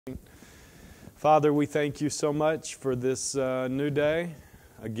Father, we thank you so much for this new day.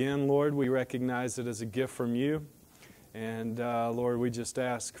 Again, Lord, we recognize it as a gift from you. And Lord, we just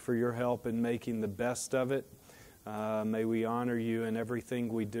ask for your help in making the best of it. May we honor you in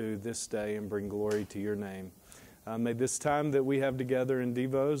everything we do this day and bring glory to your name. May this time that we have together in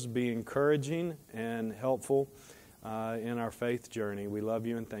Devos be encouraging and helpful in our faith journey. We love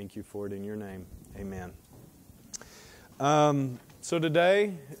you and thank you for it in your name. Amen. So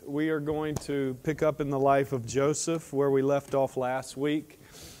today we are going to pick up in the life of Joseph where we left off last week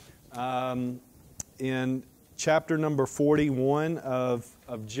in chapter number 41 of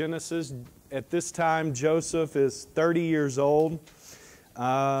Genesis. At this time, Joseph is 30 years old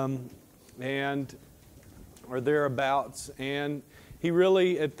or thereabouts, and he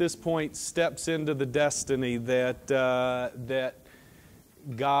really at this point steps into the destiny that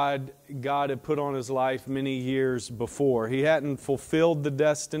God had put on his life many years before. He hadn't fulfilled the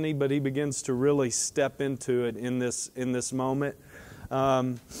destiny, but he begins to really step into it in this moment.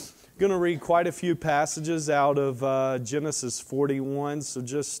 I'm going to read quite a few passages out of Genesis 41, so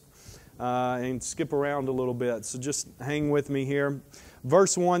just and skip around a little bit. So just hang with me here.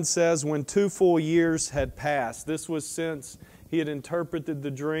 Verse 1 says, "When 2 full years had passed," this was since he had interpreted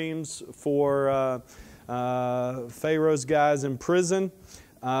the dreams for Pharaoh's guys in prison.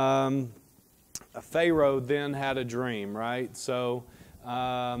 Pharaoh then had a dream, right? So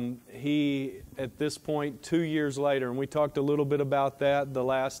he, at this point, 2 years later, and we talked a little bit about that the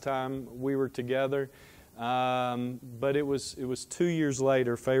last time we were together, but it was 2 years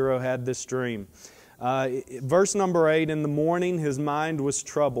later Pharaoh had this dream. Verse number 8, "In the morning his mind was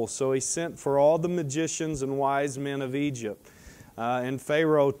troubled, so he sent for all the magicians and wise men of Egypt. And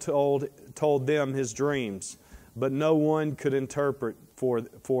Pharaoh told them his dreams, but no one could interpret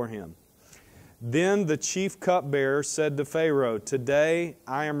for him. Then the chief cupbearer said to Pharaoh, 'Today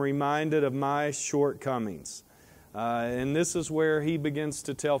I am reminded of my shortcomings.'" And this is where he begins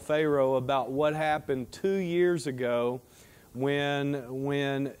to tell Pharaoh about what happened 2 years ago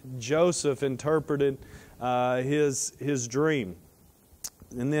when Joseph interpreted his dream.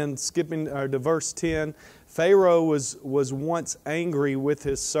 And then skipping to verse 10, "Pharaoh was once angry with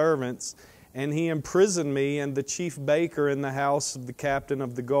his servants, and he imprisoned me and the chief baker in the house of the captain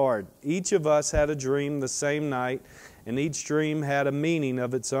of the guard. Each of us had a dream the same night, and each dream had a meaning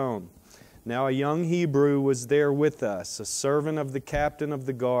of its own. Now a young Hebrew was there with us, a servant of the captain of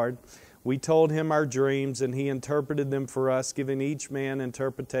the guard. We told him our dreams, and he interpreted them for us, giving each man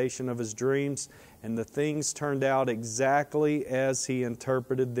interpretation of his dreams, and the things turned out exactly as he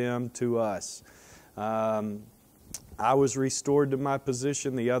interpreted them to us. I was restored to my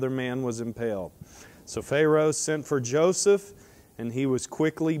position, the other man was impaled. So Pharaoh sent for Joseph, and he was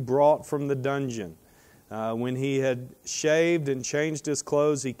quickly brought from the dungeon. When he had shaved and changed his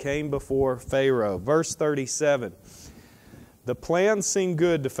clothes, he came before Pharaoh." Verse 37. The plan seemed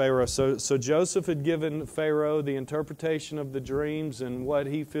good to Pharaoh. So Joseph had given Pharaoh the interpretation of the dreams and what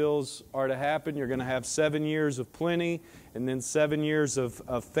he feels are to happen. You're going to have 7 years of plenty and then 7 years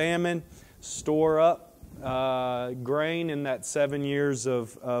of famine. Store up grain in that 7 years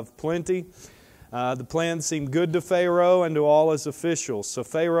of plenty. The plan seemed good to Pharaoh and to all his officials. So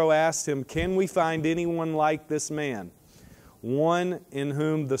Pharaoh asked him, "Can we find anyone like this man, one in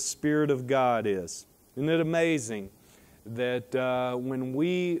whom the Spirit of God is?" Isn't it amazing that when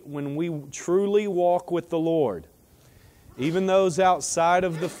we truly walk with the Lord, even those outside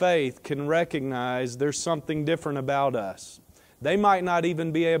of the faith can recognize there's something different about us. They might not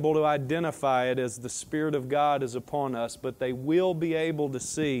even be able to identify it as the Spirit of God is upon us, but they will be able to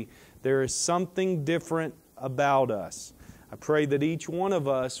see there is something different about us. I pray that each one of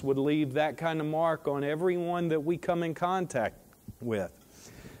us would leave that kind of mark on everyone that we come in contact with.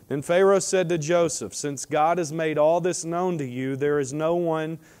 Then Pharaoh said to Joseph, "Since God has made all this known to you, there is no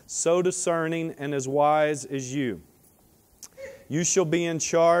one so discerning and as wise as you. You shall be in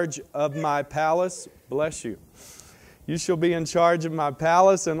charge of my palace." Bless you. "You shall be in charge of my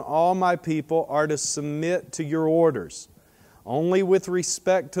palace, and all my people are to submit to your orders. Only with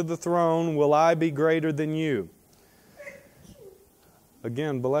respect to the throne will I be greater than you."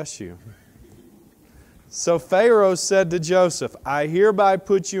 Again, bless you. So Pharaoh said to Joseph, "I hereby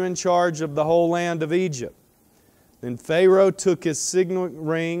put you in charge of the whole land of Egypt." Then Pharaoh took his signet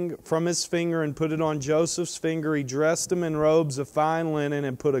ring from his finger and put it on Joseph's finger. He dressed him in robes of fine linen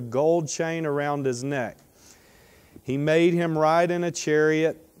and put a gold chain around his neck. He made him ride in a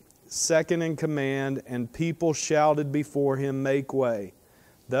chariot, second in command, and people shouted before him, "Make way."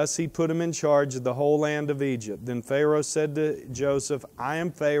 Thus he put him in charge of the whole land of Egypt. Then Pharaoh said to Joseph, I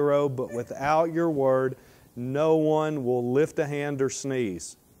am Pharaoh, but without your word, no one will lift a hand or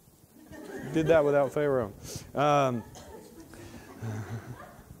sneeze. did that without Pharaoh.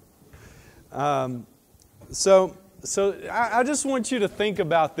 So I just want you to think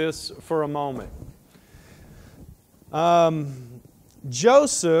about this for a moment.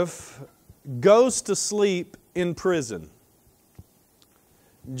 Joseph goes to sleep in prison.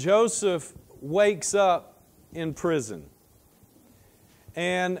 Joseph wakes up in prison.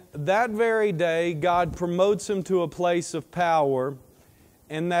 And that very day, God promotes him to a place of power.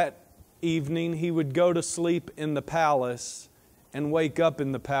 And that evening, he would go to sleep in the palace and wake up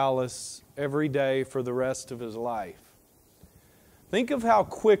in the palace every day for the rest of his life. Think of how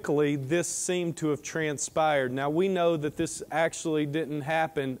quickly this seemed to have transpired. Now, we know that this actually didn't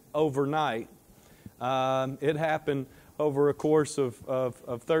happen overnight. It happened over a course of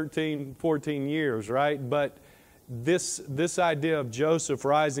 13, 14 years, right? But this idea of Joseph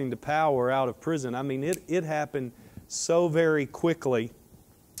rising to power out of prison, I mean, it happened so very quickly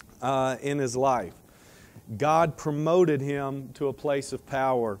in his life. God promoted him to a place of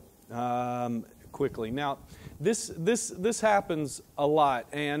power quickly. Now, this happens a lot,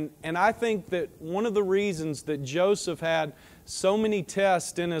 and I think that one of the reasons that Joseph had so many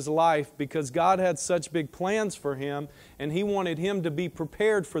tests in his life, because God had such big plans for him, and He wanted him to be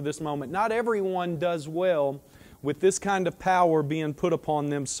prepared for this moment. Not everyone does well with this kind of power being put upon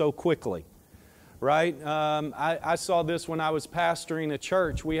them so quickly, right? I saw this when I was pastoring a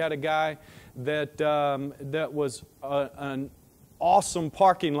church. We had a guy that was an awesome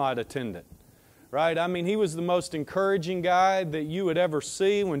parking lot attendant. Right? I mean, he was the most encouraging guy that you would ever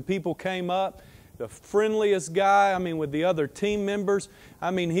see when people came up. The friendliest guy, I mean, with the other team members.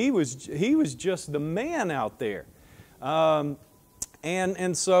 I mean, he was just the man out there.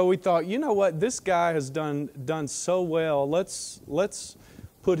 And so we thought, you know what, this guy has done so well. Let's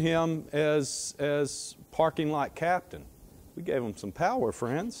put him as parking lot captain. We gave him some power,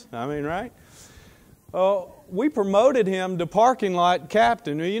 friends. I mean, right? Oh, we promoted him to parking lot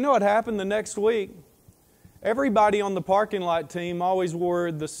captain. You know what happened the next week? Everybody on the parking lot team always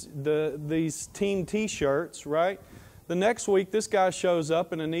wore these team T-shirts, right? The next week, this guy shows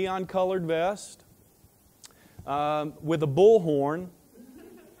up in a neon-colored vest with a bullhorn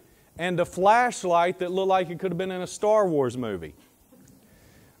and a flashlight that looked like it could have been in a Star Wars movie.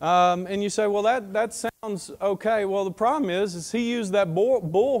 And you say, well, that sounds okay. Well, the problem is he used that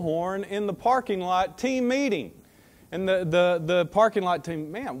bullhorn in the parking lot team meeting. And the parking lot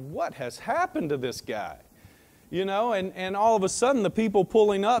team, man, what has happened to this guy? You know, and all of a sudden the people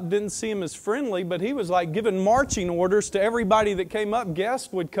pulling up didn't see him as friendly, but he was like giving marching orders to everybody that came up.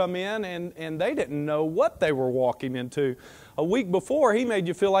 Guests would come in and they didn't know what they were walking into. A week before, he made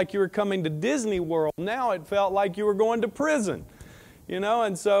you feel like you were coming to Disney World. Now it felt like you were going to prison. You know,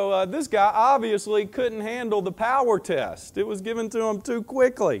 and so this guy obviously couldn't handle the power test. It was given to him too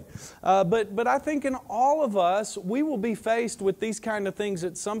quickly. But I think in all of us, we will be faced with these kind of things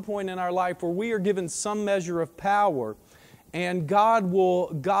at some point in our life where we are given some measure of power, and God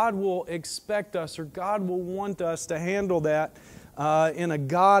will expect us, or God will want us to handle that in a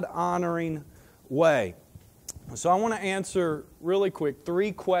God-honoring way. So I want to answer really quick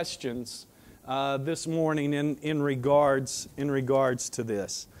 3 questions this morning in regards to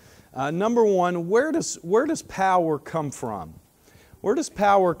this. Number one, where does power come from? Where does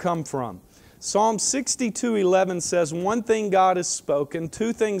power come from? Psalm 62:11 says, "One thing God has spoken,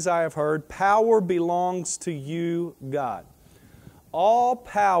 2 things I have heard. Power belongs to you, God." All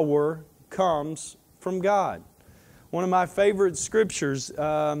power comes from God. One of my favorite scriptures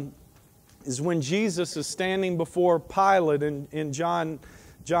is when Jesus is standing before Pilate in John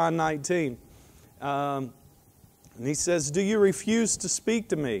 19. And he says, "Do you refuse to speak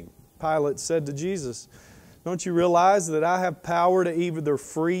to me?" Pilate said to Jesus, "Don't you realize that I have power to either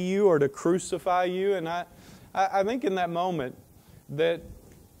free you or to crucify you?" And I think in that moment that,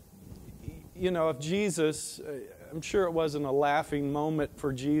 you know, if Jesus, I'm sure it wasn't a laughing moment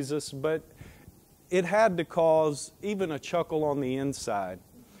for Jesus, but it had to cause even a chuckle on the inside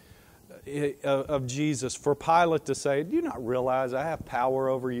of Jesus for Pilate to say, "Do you not realize I have power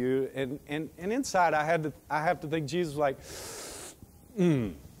over you?" And inside I have to think Jesus was like,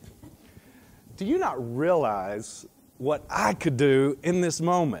 "Do you not realize what I could do in this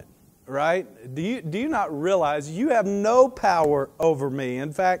moment?" Right? Do you not realize you have no power over me?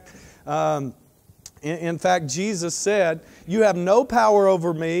 In fact, Jesus said, "You have no power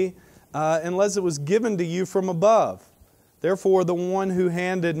over me unless it was given to you from above. Therefore, the one who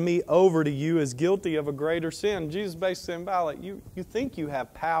handed me over to you is guilty of a greater sin." Jesus basically saying, Pilate, you think you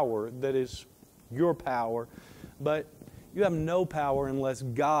have power that is your power, but you have no power unless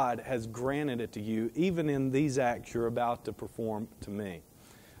God has granted it to you, even in these acts you're about to perform to me.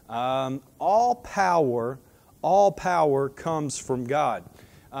 All power comes from God.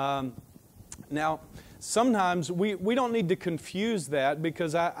 Now, sometimes we don't need to confuse that,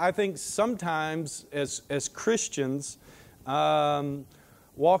 because I think sometimes as Christians,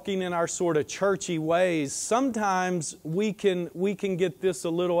 walking in our sort of churchy ways, sometimes we can get this a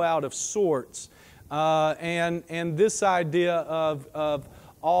little out of sorts. And this idea of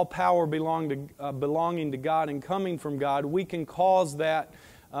all power belonging to God and coming from God, we can cause that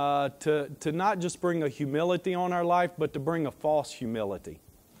to not just bring a humility on our life, but to bring a false humility.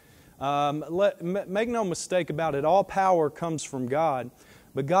 Make no mistake about it, all power comes from God,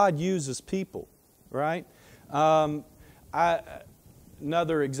 but God uses people, right?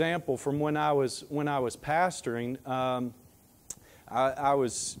 Another example from when I was pastoring, I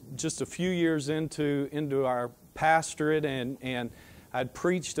was just a few years into our pastorate, and I'd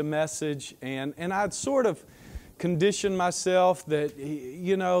preached a message, and I'd sort of conditioned myself that,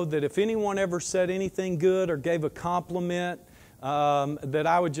 that if anyone ever said anything good or gave a compliment, that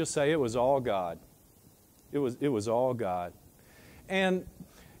I would just say it was all God. It was all God. And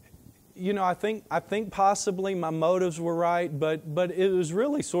I think possibly my motives were right, but it was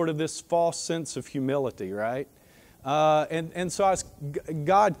really sort of this false sense of humility, right? And so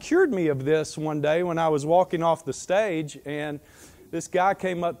God cured me of this one day when I was walking off the stage, and this guy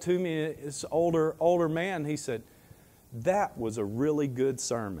came up to me, this older man. He said, "That was a really good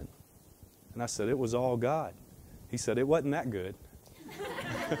sermon." And I said, "It was all God." He said, "It wasn't that good."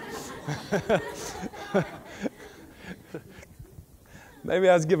 Maybe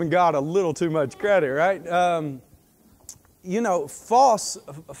I was giving God a little too much credit, right?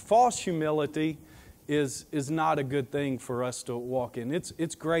 False humility is not a good thing for us to walk in.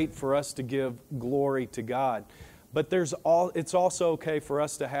 It's great for us to give glory to God, but it's also okay for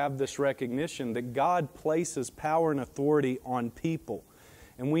us to have this recognition that God places power and authority on people.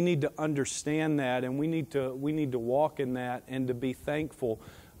 And we need to understand that, and we need to walk in that, and to be thankful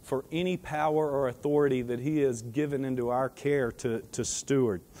for any power or authority that He has given into our care to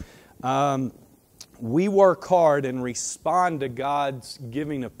steward. We work hard and respond to God's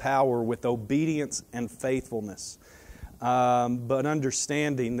giving of power with obedience and faithfulness, but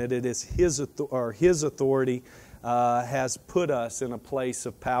understanding that it is His authority has put us in a place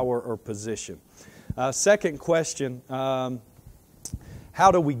of power or position. Second question. How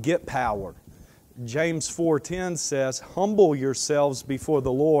do we get power? James 4:10 says, "Humble yourselves before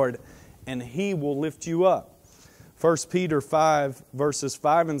the Lord, and He will lift you up." 1 Peter 5, verses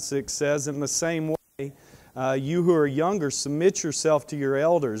 5 and 6 says, "In the same way, you who are younger, submit yourself to your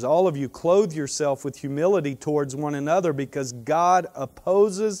elders. All of you clothe yourself with humility towards one another, because God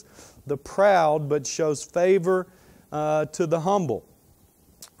opposes the proud, but shows favor to the humble.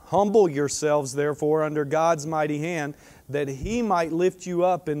 Humble yourselves, therefore, under God's mighty hand, that He might lift you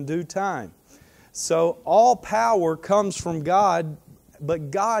up in due time." So all power comes from God,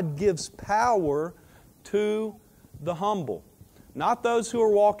 but God gives power to the humble. Not those who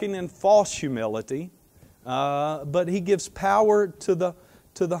are walking in false humility, but He gives power to the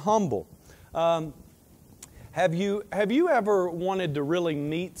humble. Have you ever wanted to really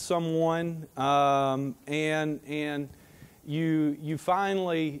meet someone, and you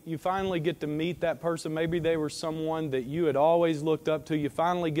finally get to meet that person? Maybe they were someone that you had always looked up to. You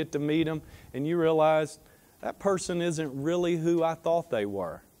finally get to meet them, and you realize that person isn't really who I thought they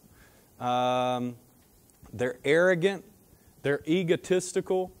were. They're arrogant, they're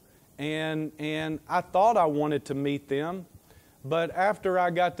egotistical, and I thought I wanted to meet them, but after I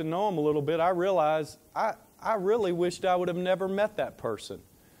got to know them a little bit, I realized I really wished I would have never met that person.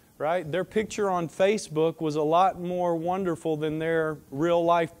 Right? Their picture on Facebook was a lot more wonderful than their real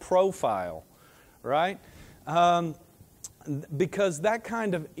life profile, right? Because that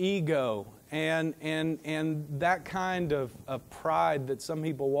kind of ego and that kind of pride that some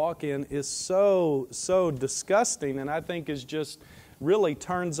people walk in is so disgusting, and I think is just really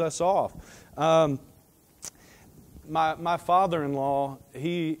turns us off. My father-in-law,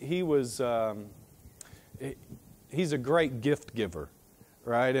 he's a great gift giver.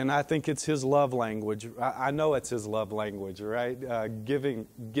 Right, and I think it's his love language. I know it's his love language, right?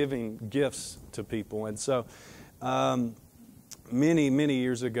 Giving gifts to people. And so, many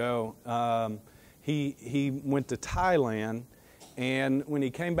years ago, he went to Thailand, and when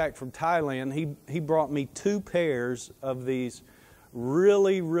he came back from Thailand, he brought me 2 pairs of these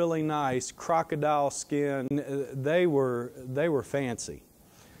really nice crocodile skin. They were fancy,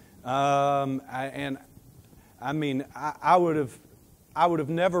 and I mean I would have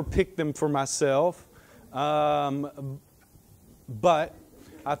never picked them for myself, but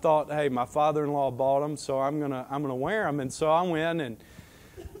I thought, hey, my father-in-law bought them, so I'm gonna wear them. And so I went, and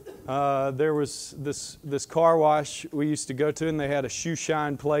there was this car wash we used to go to, and they had a shoe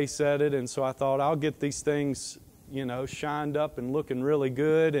shine place at it, and so I thought, I'll get these things, shined up and looking really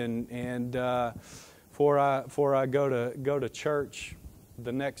good, and before I go to church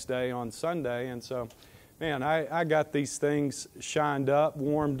the next day on Sunday. And so, man, I got these things shined up,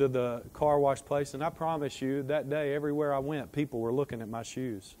 warmed to the car wash place, and I promise you, that day, everywhere I went, people were looking at my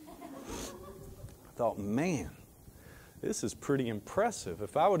shoes. I thought, man, this is pretty impressive.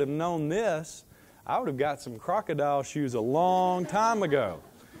 If I would have known this, I would have got some crocodile shoes a long time ago.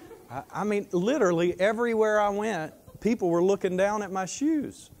 I mean, literally everywhere I went, people were looking down at my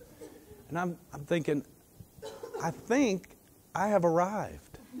shoes. And I'm thinking, I think I have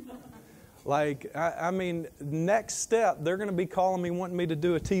arrived. Like, I mean, next step, they're going to be calling me, wanting me to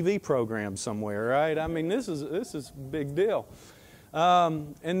do a TV program somewhere, right? I mean, this is a big deal.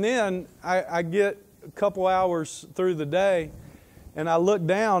 And then I get a couple hours through the day, and I look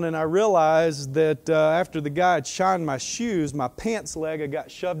down and I realize that after the guy had shined my shoes, my pants leg had got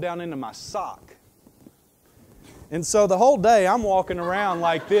shoved down into my sock. And so the whole day I'm walking around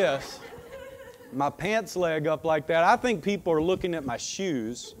like this, my pants leg up like that. I think people are looking at my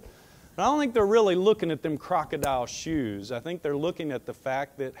shoes. But I don't think they're really looking at them crocodile shoes. I think they're looking at the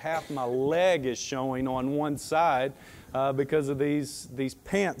fact that half my leg is showing on one side because of these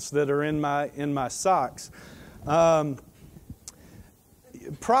pants that are in my socks.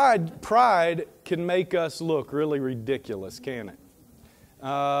 Pride can make us look really ridiculous, can it?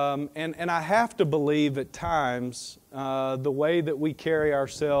 And I have to believe at times the way that we carry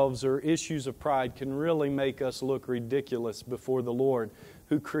ourselves or issues of pride can really make us look ridiculous before the Lord,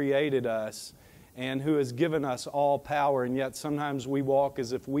 who created us and who has given us all power. And yet sometimes we walk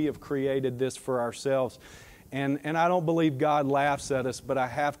as if we have created this for ourselves. And I don't believe God laughs at us, but I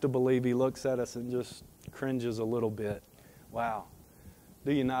have to believe He looks at us and just cringes a little bit. Wow.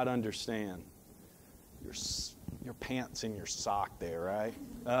 Do you not understand? Your pants in your sock there, right?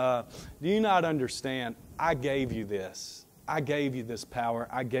 Do you not understand? I gave you this. I gave you this power.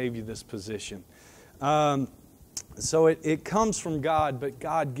 I gave you this position. So it comes from God, but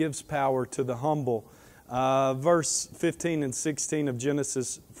God gives power to the humble. Verse 15 and 16 of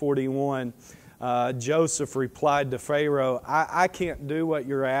Genesis 41, Joseph replied to Pharaoh, I can't do what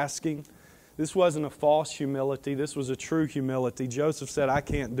you're asking. This wasn't a false humility. This was a true humility. Joseph said, I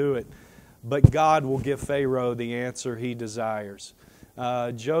can't do it, but God will give Pharaoh the answer he desires.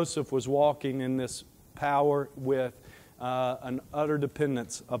 Joseph was walking in this power with an utter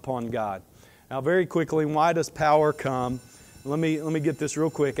dependence upon God. Now, very quickly, why does power come? Let me get this real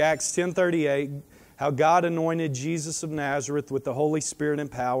quick. Acts 10:38, how God anointed Jesus of Nazareth with the Holy Spirit and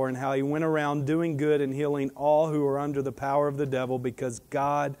power, and how He went around doing good and healing all who were under the power of the devil, because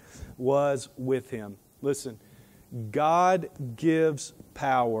God was with Him. Listen, God gives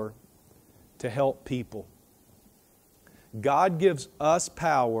power to help people. God gives us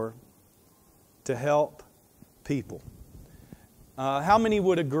power to help people. How many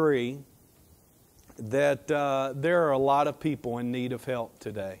would agree that there are a lot of people in need of help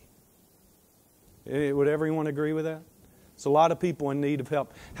today? Would everyone agree with that? There's a lot of people in need of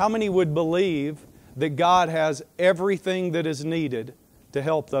help. How many would believe that God has everything that is needed to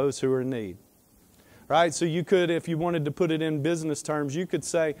help those who are in need? Right? So you could, if you wanted to put it in business terms, you could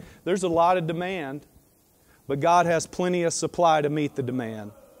say there's a lot of demand, but God has plenty of supply to meet the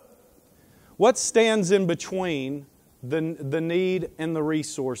demand. What stands in between the need and the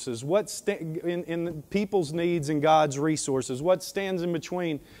resources? In people's needs and God's resources? What stands in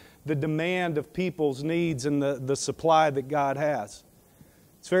between the demand of people's needs and the supply that God has?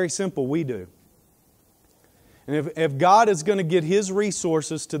 It's very simple. We do. And if God is going to get His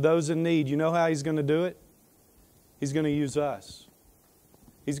resources to those in need, you know how He's going to do it? He's going to use us.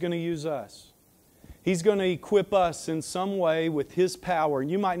 He's going to use us. He's going to equip us in some way with His power.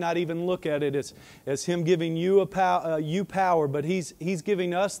 And you might not even look at it as Him giving you power, but He's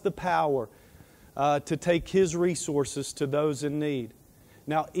giving us the power to take His resources to those in need.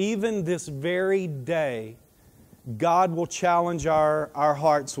 Now, even this very day, God will challenge our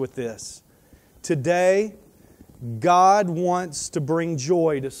hearts with this. Today, God wants to bring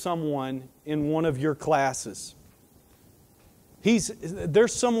joy to someone in one of your classes.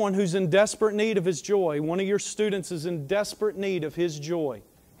 There's someone who's in desperate need of His joy. One of your students is in desperate need of His joy.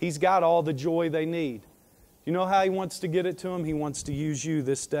 He's got all the joy they need. You know how He wants to get it to them? He wants to use you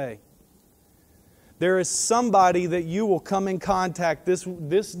this day. There is somebody that you will come in contact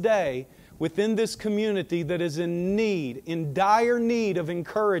this day within this community that is in dire need of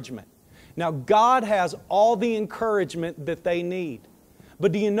encouragement. Now, God has all the encouragement that they need.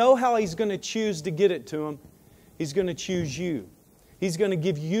 But do you know how He's going to choose to get it to them? He's going to choose you. He's going to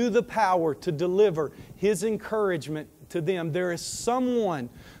give you the power to deliver His encouragement to them. There is someone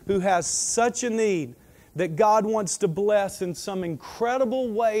who has such a need that God wants to bless in some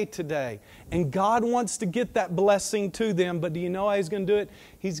incredible way today. And God wants to get that blessing to them. But do you know how He's going to do it?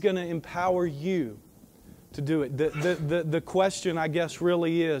 He's going to empower you to do it. The question, I guess,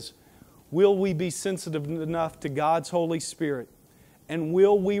 really is, will we be sensitive enough to God's Holy Spirit? And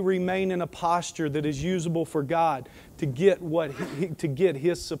will we remain in a posture that is usable for God to get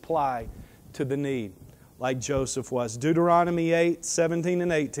His supply to the need, like Joseph was? Deuteronomy 8, 17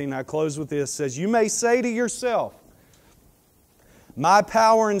 and 18, I close with this, says, "You may say to yourself, my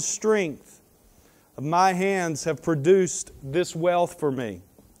power and strength of my hands have produced this wealth for me.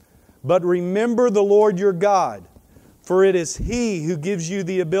 But remember the Lord your God, for it is He who gives you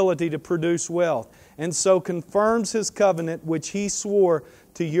the ability to produce wealth, and so confirms His covenant which He swore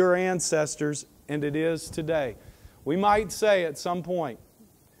to your ancestors, and it is today." We might say at some point,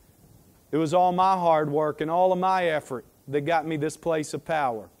 it was all my hard work and all of my effort that got me this place of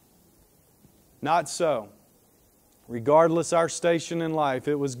power. Not so. Regardless our station in life,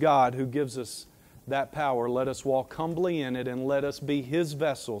 it was God who gives us that power. Let us walk humbly in it, and let us be His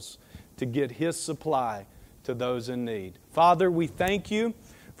vessels to get His supply to those in need. Father, we thank You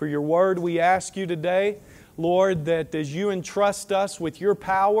for Your Word. We ask You today, Lord, that as You entrust us with Your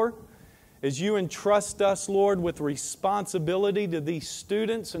power, as You entrust us, Lord, with responsibility to these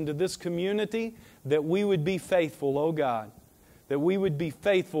students and to this community, that we would be faithful, oh God. That we would be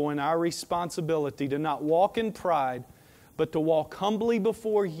faithful in our responsibility to not walk in pride, but to walk humbly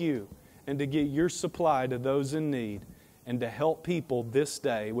before You and to get Your supply to those in need and to help people this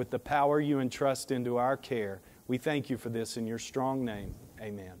day with the power You entrust into our care. We thank You for this in Your strong name.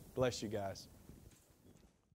 Amen. Bless you guys.